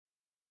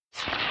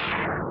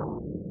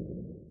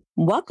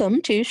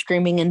Welcome to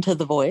Streaming Into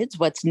the Voids,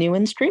 What's New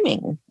in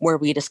Streaming, where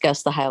we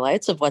discuss the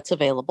highlights of what's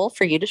available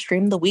for you to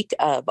stream the week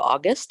of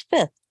August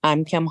 5th.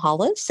 I'm Kim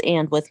Hollis,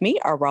 and with me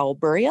are Raul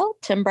Buriel,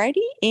 Tim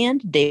Brady,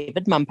 and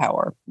David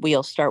Mumpower.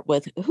 We'll start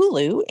with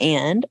Hulu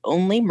and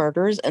Only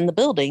Murders in the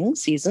Building,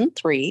 Season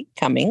 3,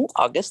 coming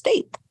August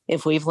 8th.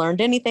 If we've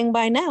learned anything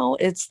by now,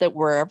 it's that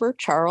wherever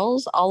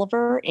Charles,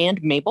 Oliver,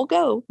 and Mabel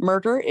go,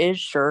 murder is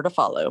sure to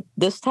follow.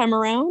 This time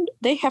around,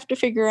 they have to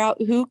figure out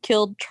who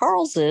killed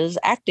Charles's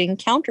acting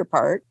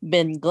counterpart,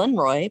 Ben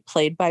Glenroy,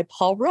 played by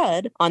Paul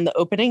Rudd, on the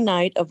opening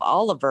night of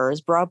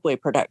Oliver's Broadway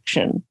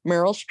production.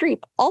 Meryl Streep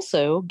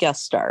also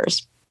guest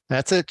stars.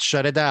 That's it.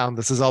 Shut it down.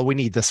 This is all we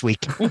need this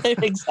week.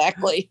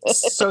 Exactly.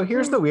 So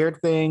here's the weird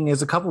thing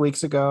is a couple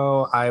weeks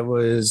ago, I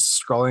was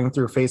scrolling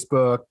through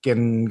Facebook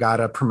and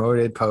got a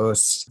promoted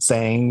post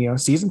saying,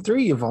 season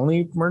 3 of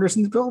Only Murders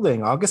in the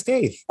Building, August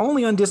 8th,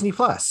 only on Disney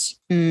Plus.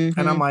 Mm-hmm.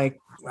 And I'm like,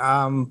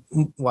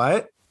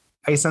 what?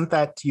 I sent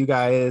that to you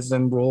guys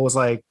and Rule was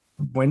like,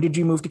 when did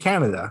you move to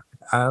Canada?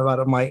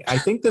 I'm like, I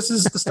think this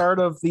is the start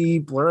of the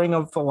blurring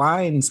of the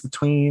lines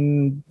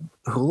between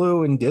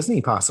Hulu and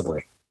Disney,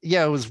 possibly.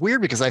 Yeah, it was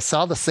weird because I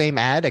saw the same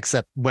ad,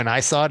 except when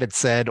I saw it, it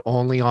said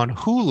only on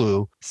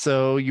Hulu.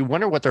 So you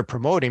wonder what they're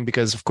promoting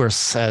because, of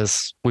course,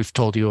 as we've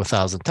told you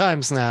 1,000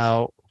 times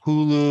now,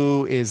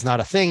 Hulu is not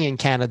a thing in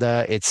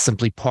Canada. It's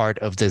simply part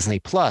of Disney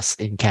Plus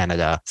in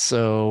Canada.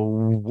 So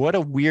what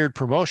a weird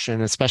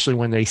promotion, especially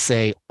when they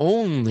say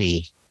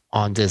only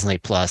on Disney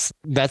Plus.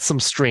 That's some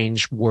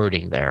strange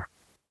wording there.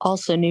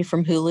 Also new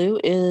from Hulu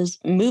is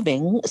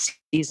Moving,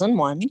 Season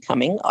 1,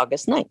 coming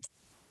August 9th.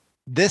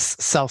 This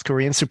South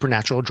Korean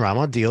supernatural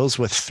drama deals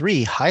with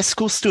 3 high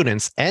school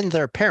students and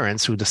their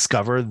parents who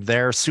discover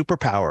their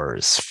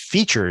superpowers.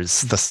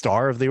 Features the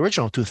star of the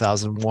original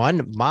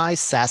 2001, My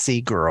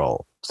Sassy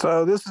Girl.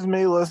 So this is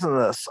me listening to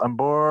this. I'm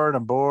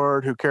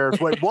bored. Who cares?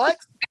 Wait, what?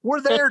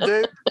 We're there,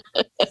 dude.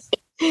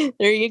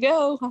 There you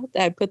go.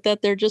 I put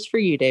that there just for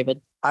you,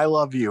 David. I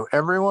love you.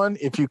 Everyone,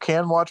 if you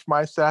can watch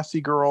My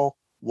Sassy Girl,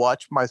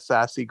 watch My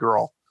Sassy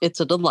Girl. It's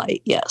a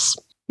delight, yes.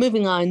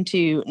 Moving on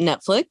to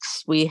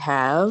Netflix, we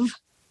have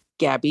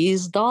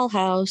Gabby's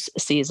Dollhouse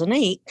Season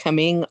 8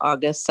 coming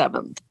August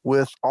 7th.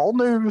 With all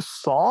new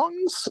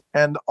songs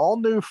and all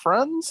new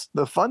friends,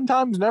 the fun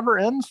times never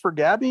ends for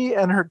Gabby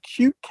and her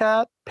cute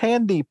cat,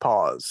 Pandy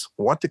Paws.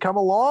 Want to come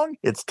along?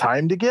 It's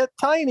time to get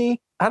tiny.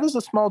 How does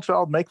a small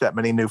child make that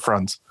many new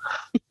friends?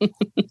 The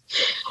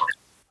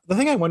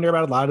thing I wonder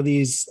about a lot of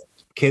these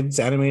kids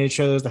animated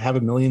shows that have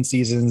a million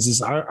seasons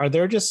is are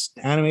there just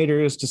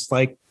animators just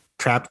like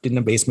trapped in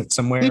a basement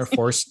somewhere,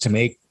 forced to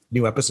make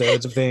new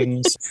episodes of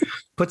things?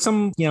 Put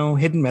some,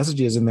 hidden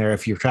messages in there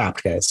if you're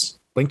trapped, guys.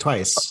 Blink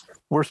twice.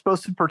 We're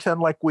supposed to pretend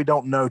like we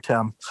don't know,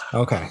 Tim.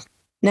 Okay.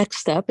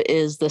 Next up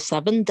is The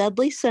 7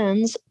 Deadly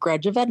Sins,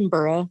 Grudge of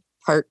Edinburgh,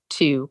 Part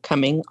 2,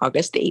 coming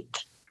August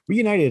 8th.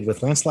 Reunited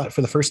with Lancelot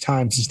for the first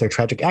time since their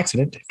tragic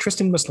accident,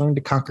 Tristan must learn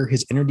to conquer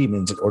his inner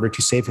demons in order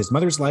to save his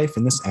mother's life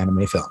in this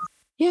anime film.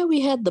 Yeah,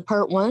 we had the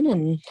Part 1,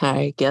 and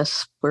I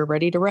guess we're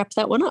ready to wrap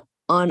that one up.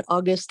 On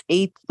August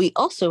 8th, we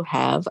also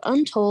have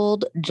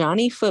Untold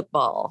Johnny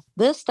Football.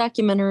 This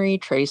documentary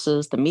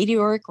traces the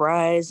meteoric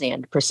rise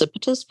and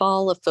precipitous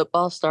fall of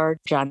football star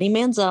Johnny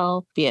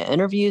Manziel via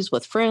interviews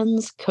with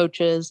friends,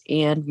 coaches,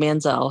 and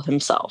Manziel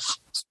himself.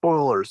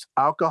 Spoilers,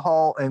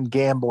 alcohol and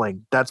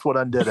gambling. That's what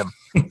undid him.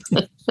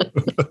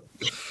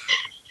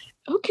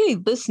 Okay,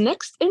 this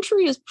next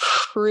entry is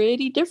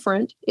pretty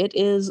different. It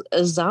is a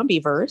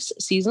Zombieverse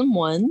Season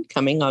 1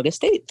 coming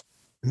August 8th.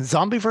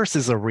 Zombieverse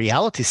is a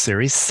reality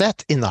series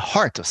set in the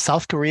heart of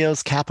South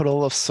Korea's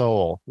capital of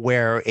Seoul,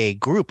 where a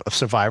group of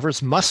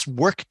survivors must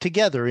work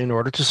together in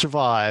order to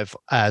survive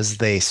as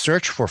they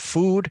search for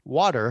food,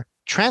 water,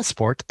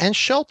 transport, and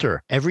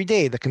shelter. Every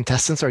day, the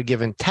contestants are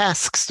given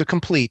tasks to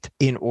complete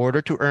in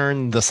order to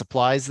earn the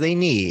supplies they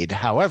need.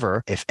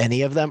 However, if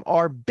any of them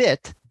are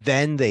bit,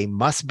 then they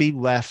must be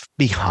left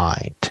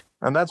behind.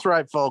 And that's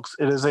right, folks.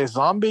 It is a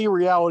zombie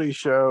reality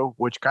show,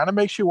 which kind of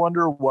makes you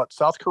wonder what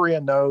South Korea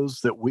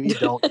knows that we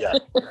don't yet.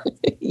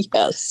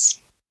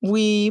 Yes.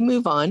 We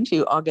move on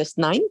to August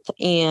 9th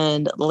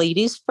and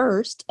Ladies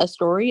First, a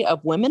story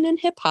of women in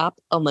hip hop,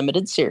 a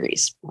limited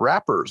series.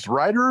 Rappers,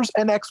 writers,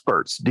 and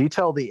experts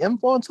detail the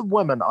influence of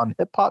women on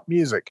hip hop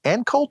music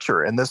and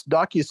culture in this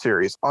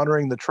docuseries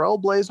honoring the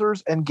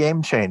trailblazers and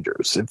game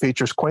changers. It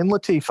features Queen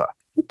Latifah.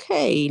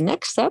 Okay,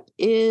 next up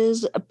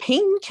is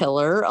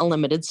Painkiller, a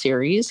limited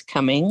series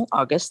coming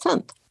August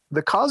 10th.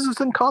 The causes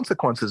and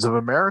consequences of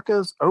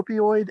America's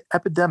opioid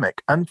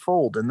epidemic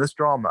unfold in this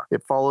drama.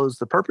 It follows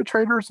the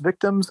perpetrators,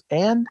 victims,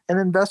 and an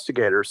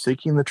investigator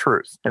seeking the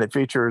truth. And it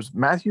features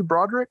Matthew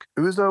Broderick,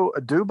 Uzo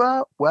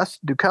Aduba, Wes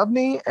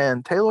Duchovny,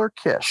 and Taylor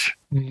Kish.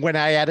 When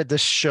I added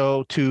this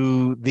show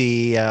to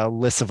the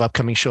list of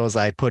upcoming shows,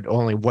 I put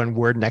only one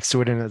word next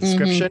to it in the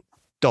description.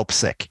 Dope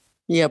sick.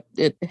 Yep,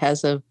 it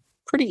has a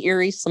pretty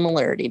eerie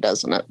similarity,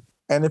 doesn't it?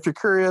 And if you're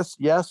curious,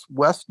 yes,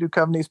 Wes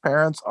Duchovny's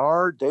parents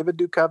are David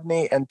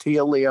Duchovny and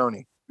Tia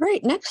Leone. All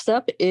right, next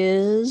up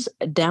is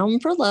Down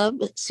for Love,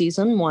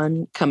 Season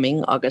 1,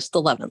 coming August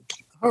 11th.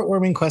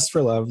 Heartwarming quest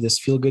for love, this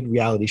feel-good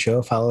reality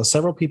show follows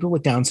several people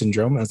with Down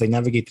syndrome as they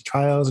navigate the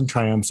trials and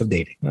triumphs of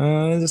dating.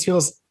 This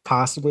feels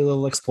possibly a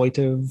little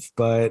exploitive,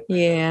 but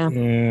Yeah,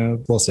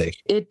 we'll see.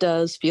 it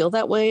does feel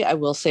that way. I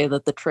will say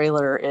that the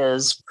trailer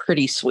is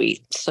pretty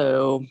sweet,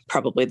 so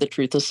probably the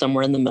truth is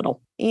somewhere in the middle.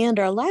 And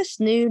our last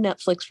new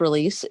Netflix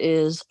release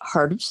is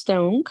Heart of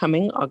Stone,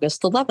 coming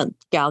August 11th.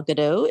 Gal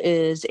Gadot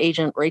is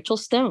Agent Rachel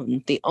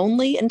Stone, the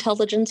only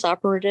intelligence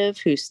operative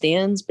who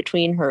stands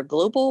between her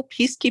global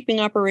peacekeeping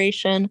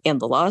operation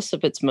and the loss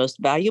of its most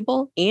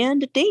valuable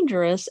and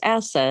dangerous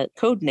asset,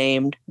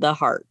 codenamed the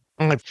Heart.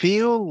 I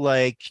feel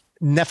like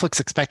Netflix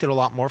expected a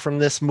lot more from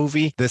this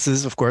movie. This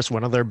is, of course,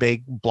 one of their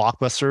big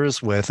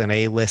blockbusters with an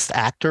A-list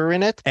actor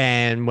in it.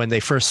 And when they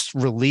first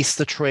released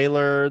the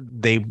trailer,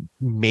 they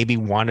maybe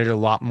wanted a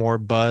lot more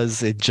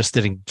buzz. It just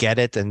didn't get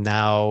it. And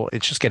now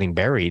it's just getting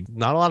buried.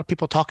 Not a lot of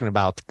people talking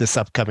about this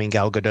upcoming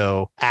Gal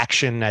Gadot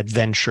action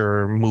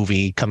adventure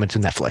movie coming to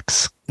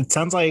Netflix. It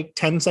sounds like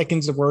 10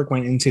 seconds of work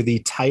went into the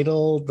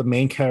title, the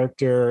main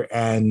character,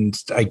 and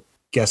I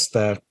guess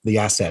the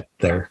asset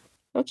there.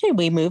 Okay,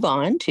 we move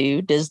on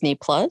to Disney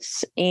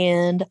Plus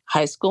and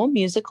High School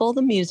Musical,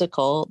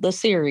 the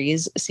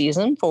series,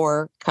 season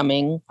 4,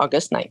 coming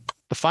August 9th.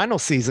 The final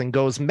season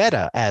goes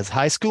meta as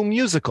High School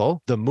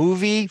Musical, the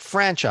movie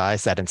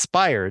franchise that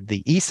inspired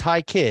the East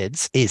High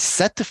Kids, is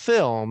set to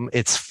film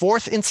its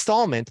 4th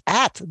installment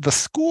at the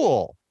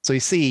school. So you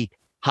see,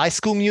 High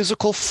School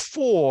Musical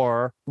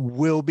 4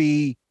 will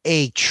be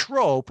a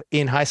trope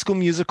in High School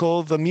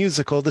Musical,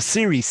 the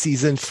series,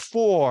 season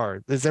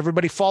 4. Is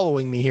everybody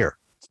following me here?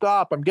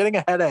 Stop. I'm getting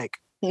a headache.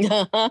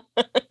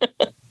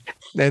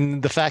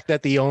 And the fact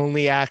that the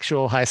only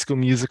actual High School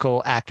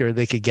Musical actor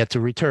they could get to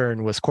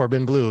return was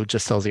Corbin Bleu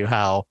just tells you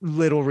how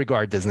little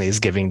regard Disney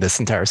is giving this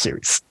entire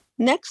series.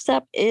 Next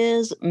up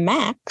is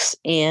Max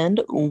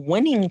and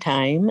Winning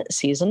Time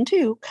Season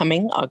 2,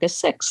 coming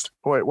August 6th.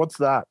 Wait, what's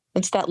that?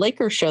 It's that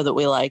Lakers show that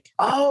we like.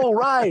 Oh,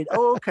 right.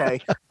 Oh,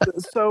 okay.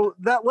 So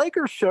that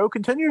Lakers show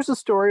continues the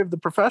story of the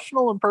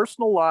professional and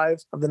personal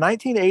lives of the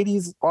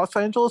 1980s Los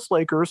Angeles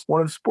Lakers,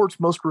 one of sports'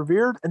 most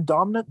revered and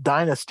dominant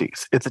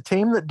dynasties. It's a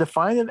team that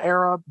defined an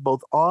era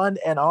both on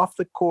and off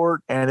the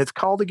court, and it's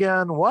called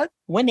again, what?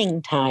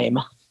 Winning Time.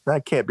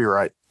 That can't be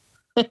right.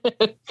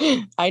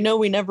 I know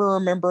we never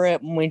remember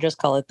it when we just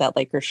call it that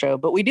Lakers show,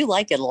 but we do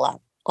like it a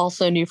lot.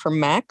 Also new from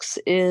Max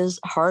is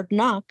Hard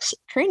Knocks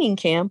training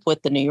camp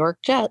with the New York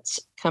Jets,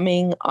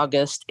 coming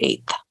August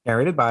 8th.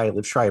 Narrated by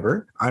Liv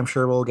Schreiber. I'm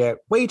sure we'll get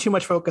way too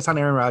much focus on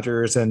Aaron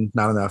Rodgers and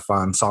not enough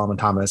on Solomon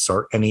Thomas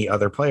or any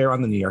other player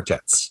on the New York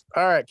Jets.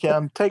 All right,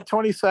 Kim, take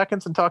 20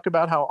 seconds and talk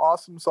about how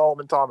awesome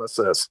Solomon Thomas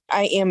is.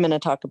 I am going to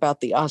talk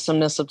about the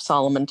awesomeness of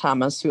Solomon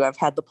Thomas, who I've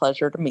had the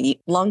pleasure to meet.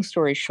 Long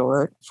story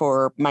short,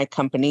 for my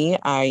company,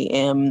 I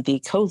am the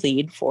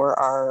co-lead for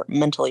our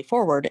Mentally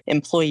Forward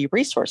employee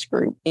resource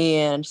group.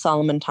 And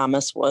Solomon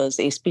Thomas was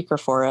a speaker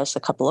for us a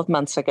couple of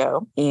months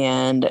ago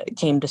and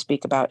came to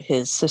speak about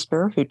his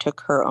sister who took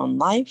her own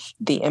life,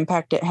 the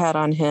impact it had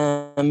on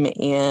him,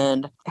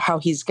 and how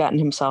he's gotten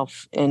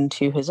himself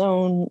into his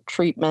own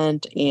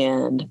treatment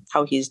and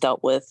how he's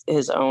dealt with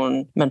his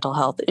own mental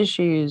health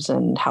issues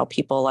and how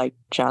people like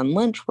John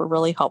Lynch were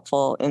really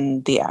helpful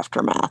in the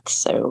aftermath.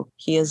 So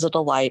he is a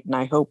delight and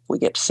I hope we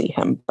get to see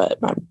him, but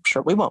I'm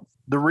sure we won't.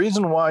 The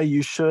reason why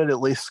you should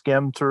at least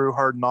skim through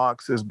Hard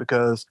Knocks is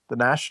because the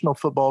National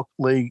Football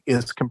League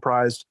is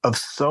comprised of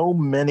so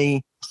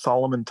many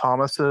Solomon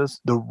Thomases,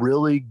 the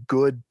really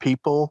good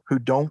people who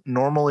don't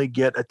normally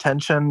get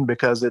attention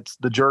because it's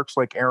the jerks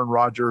like Aaron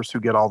Rodgers who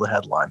get all the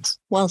headlines.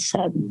 Well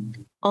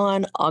said.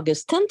 On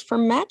August 10th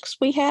from Max,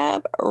 we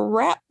have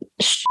Raul,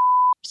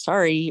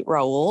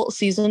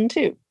 Season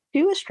 2.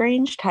 Two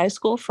estranged high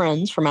school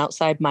friends from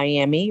outside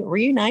Miami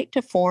reunite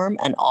to form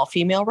an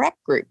all-female rap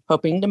group,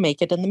 hoping to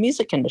make it in the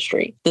music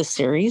industry. This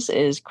series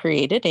is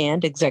created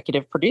and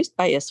executive produced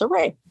by Issa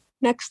Rae.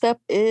 Next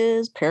up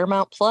is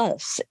Paramount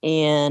Plus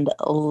and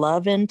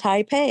Love in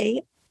Taipei,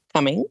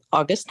 coming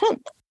August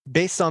 10th.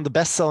 Based on the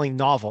best-selling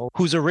novel,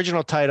 whose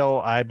original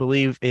title, I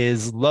believe,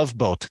 is Love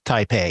Boat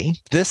Taipei,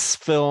 this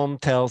film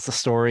tells the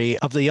story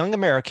of the young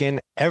American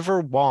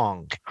Ever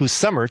Wong, whose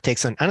summer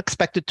takes an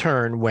unexpected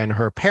turn when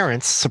her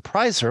parents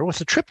surprise her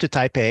with a trip to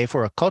Taipei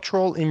for a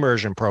cultural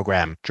immersion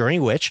program,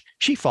 during which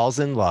she falls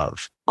in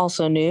love.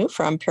 Also new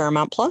from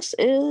Paramount Plus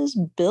is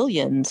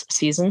Billions,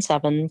 Season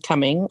 7,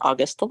 coming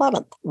August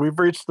 11th. We've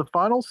reached the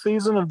final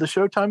season of the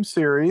Showtime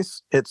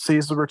series. It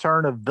sees the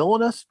return of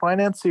villainous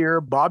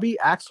financier Bobby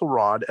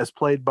Axelrod, as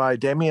played by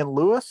Damian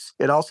Lewis.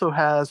 It also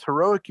has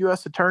heroic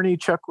U.S. Attorney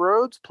Chuck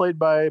Rhodes, played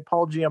by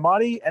Paul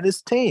Giamatti, and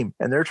his team.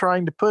 And they're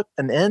trying to put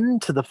an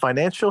end to the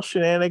financial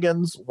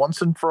shenanigans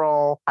once and for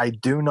all. I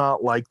do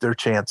not like their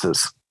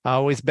chances. I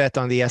always bet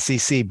on the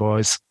SEC,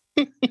 boys.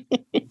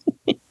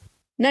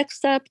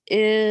 Next up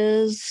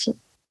is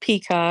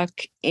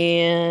Peacock,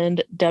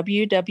 and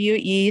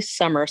WWE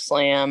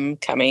SummerSlam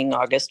coming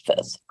August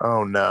 5th.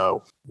 Oh,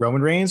 no.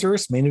 Roman Reigns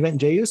versus main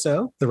event Jey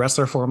Uso, the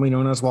wrestler formerly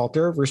known as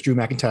Walter versus Drew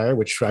McIntyre,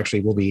 which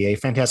actually will be a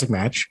fantastic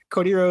match.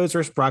 Cody Rhodes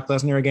versus Brock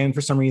Lesnar again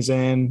for some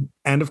reason.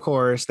 And of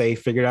course, they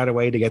figured out a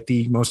way to get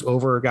the most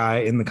over guy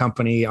in the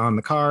company on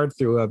the card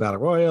through a battle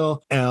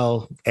royal,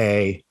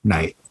 LA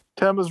Knight.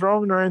 Tim, is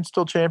Roman Reigns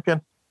still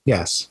champion?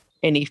 Yes.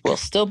 And he will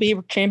still be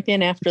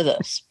champion after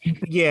this.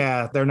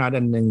 Yeah, they're not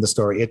ending the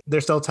story. They're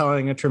still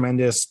telling a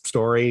tremendous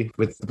story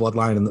with the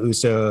bloodline and the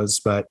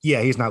Usos, but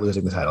yeah, he's not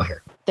losing the title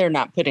here. They're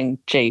not putting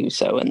Jey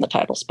Uso in the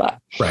title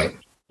spot. Right.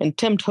 And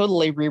Tim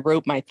totally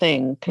rewrote my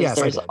thing because Yes,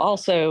 there's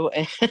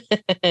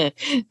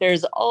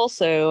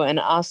also an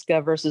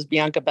Asuka versus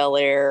Bianca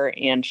Belair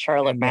and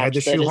Charlotte And they had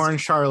match to that shoehorn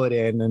is Charlotte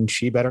in, and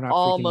she better not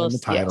freaking win the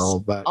title.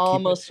 yes, But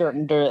almost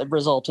certain to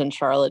result in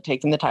Charlotte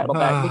taking the title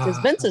back because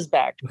Vince is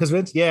back. because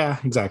Vince, yeah,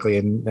 exactly,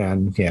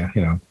 and yeah,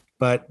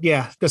 but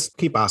yeah, just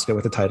keep Asuka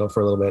with the title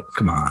for a little bit.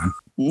 Come on.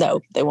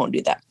 No, they won't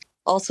do that.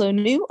 Also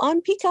new on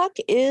Peacock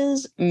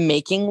is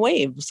Making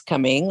Waves,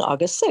 coming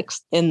August 6th.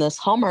 In this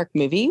Hallmark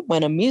movie,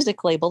 when a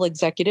music label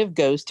executive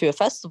goes to a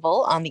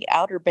festival on the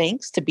Outer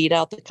Banks to beat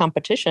out the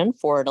competition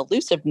for an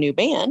elusive new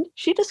band,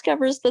 she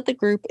discovers that the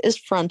group is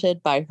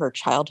fronted by her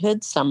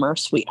childhood summer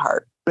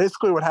sweetheart.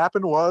 Basically, what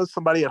happened was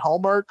somebody at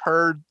Hallmark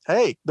heard,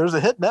 hey, there's a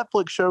hit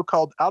Netflix show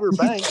called Outer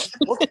Banks.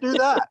 Let's do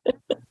that.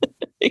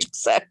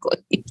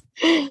 Exactly.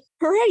 All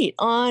right.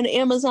 On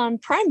Amazon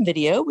Prime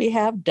Video, we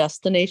have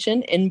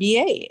Destination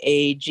NBA,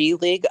 a G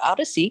League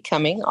Odyssey,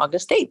 coming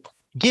August 8th.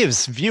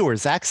 Gives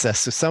viewers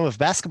access to some of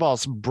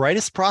basketball's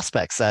brightest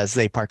prospects as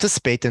they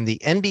participate in the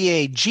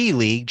NBA G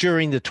League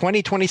during the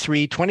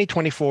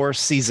 2023-2024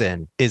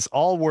 season, is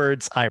all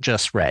words I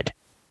just read.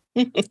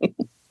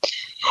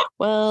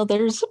 Well,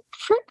 there's a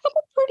couple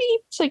pretty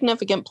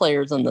significant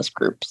players in this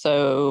group,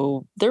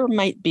 so there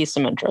might be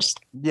some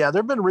interest. Yeah,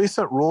 there have been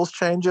recent rules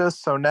changes.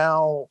 So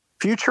now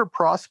future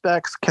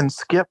prospects can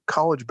skip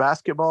college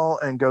basketball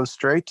and go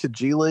straight to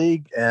G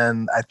League.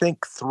 And I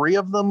think 3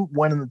 of them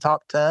went in the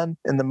top 10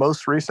 in the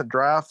most recent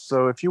draft.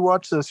 So if you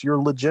watch this,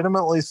 you're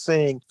legitimately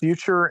seeing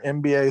future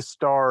NBA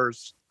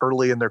stars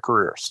early in their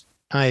careers.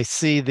 I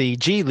see the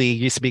G League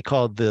used to be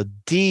called the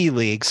D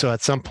League. So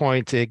at some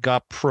point it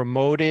got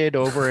promoted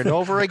over and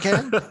over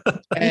again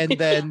and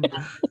then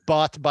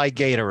bought by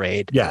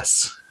Gatorade.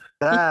 Yes.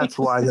 That's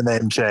why the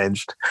name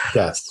changed.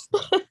 Yes.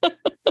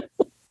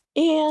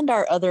 And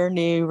our other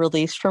new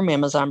release from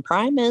Amazon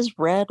Prime is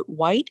Red,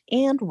 White,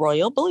 and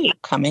Royal Blue,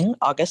 coming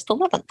August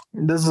 11th.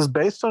 This is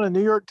based on a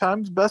New York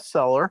Times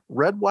bestseller.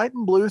 Red, White,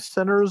 and Blue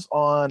centers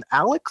on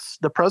Alex,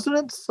 the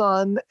president's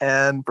son,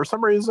 and for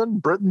some reason,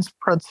 Britain's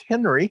Prince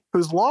Henry,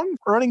 whose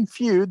long-running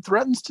feud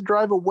threatens to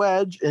drive a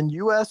wedge in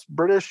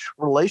U.S.-British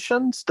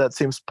relations that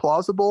seems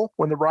plausible.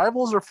 When the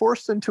rivals are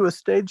forced into a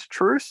staged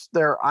truce,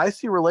 their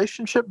icy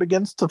relationship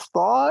begins to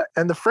thaw,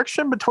 and the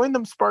friction between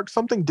them sparks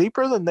something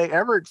deeper than they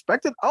ever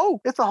expected. Oh,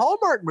 it's a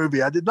Hallmark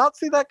movie. I did not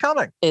see that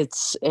coming.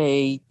 It's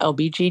a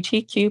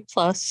LGBTQ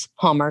plus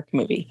Hallmark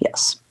movie,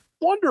 yes.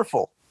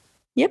 Wonderful.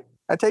 Yep.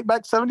 I take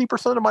back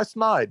 70% of my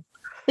snide.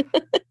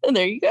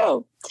 There you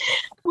go.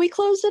 We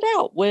close it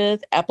out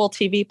with Apple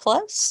TV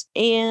Plus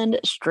and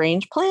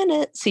Strange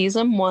Planet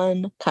Season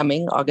 1,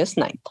 coming August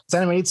 9th. This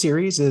animated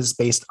series is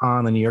based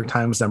on the New York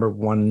Times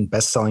 #1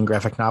 best-selling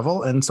graphic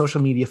novel and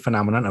social media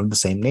phenomenon of the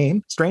same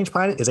name. Strange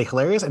Planet is a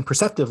hilarious and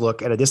perceptive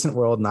look at a distant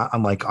world not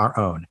unlike our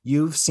own.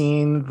 You've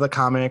seen the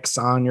comics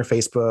on your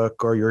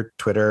Facebook or your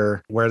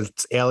Twitter where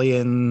it's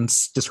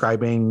aliens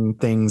describing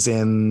things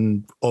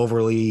in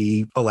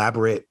overly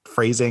elaborate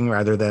phrasing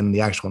rather than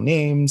the actual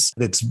names.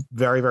 It's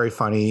very, very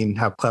funny and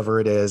how clever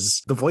it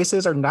is. The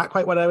voices are not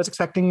quite what I was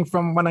expecting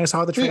from when I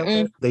saw the trailer.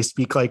 Mm-mm. They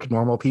speak like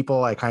normal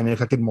people. I kind of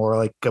expected more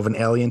like of an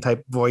alien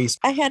type voice.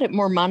 I had it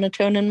more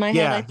monotone in my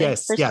head, I think,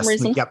 for some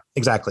reason. Yep,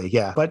 exactly.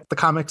 Yeah. But the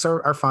comics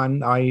are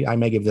fun. I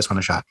may give this one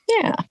a shot.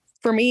 Yeah.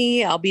 For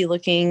me, I'll be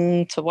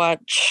looking to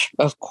watch,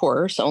 of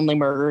course, Only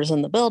Murders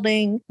in the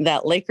Building,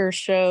 that Lakers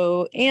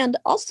show, and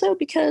also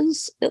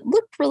because it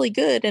looked really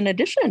good in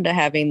addition to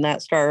having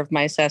that star of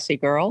My Sassy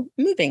Girl,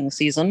 Moving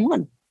Season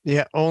 1.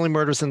 Yeah, Only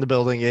Murders in the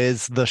Building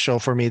is the show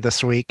for me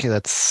this week.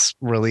 That's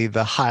really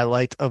the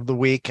highlight of the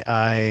week.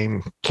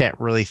 I can't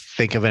really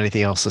think of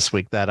anything else this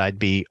week that I'd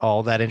be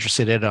all that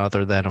interested in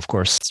other than, of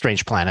course,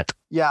 Strange Planet.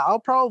 Yeah, I'll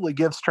probably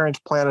give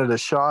Strange Planet a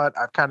shot.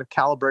 I've kind of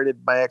calibrated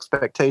my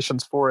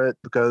expectations for it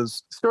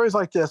because stories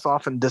like this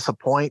often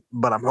disappoint,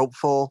 but I'm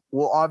hopeful.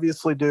 We'll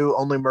obviously do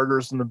Only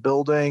Murders in the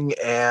Building,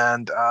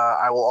 and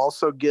I will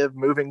also give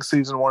Moving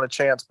Season 1 a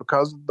chance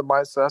because of the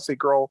My Sassy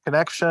Girl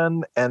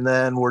connection, and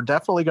then we're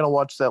definitely going to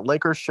watch that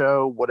Lakers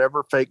show,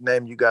 whatever fake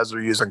name you guys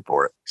are using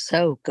for it.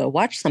 So go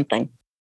watch something.